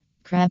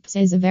Craps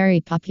is a very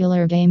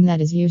popular game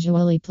that is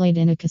usually played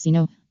in a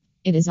casino.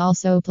 It is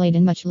also played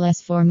in much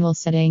less formal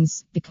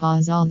settings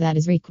because all that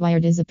is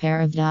required is a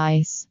pair of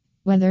dice.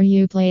 Whether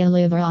you play a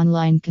live or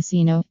online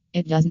casino,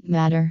 it doesn't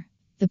matter.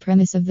 The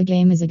premise of the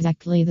game is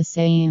exactly the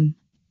same.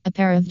 A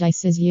pair of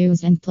dice is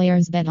used and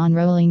players bet on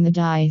rolling the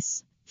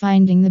dice.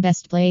 Finding the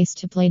best place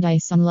to play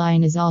dice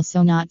online is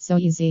also not so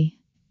easy.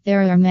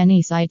 There are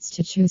many sites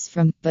to choose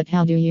from, but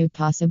how do you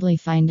possibly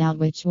find out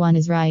which one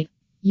is right?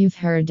 You've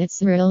heard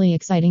it's a really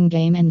exciting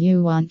game and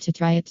you want to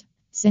try it.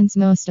 Since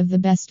most of the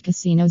best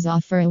casinos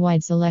offer a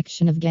wide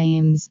selection of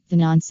games, the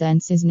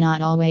nonsense is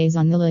not always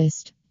on the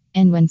list.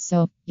 And when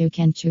so, you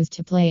can choose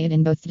to play it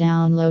in both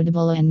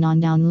downloadable and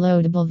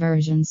non-downloadable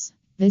versions.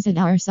 Visit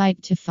our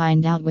site to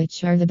find out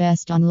which are the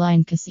best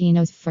online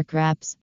casinos for craps.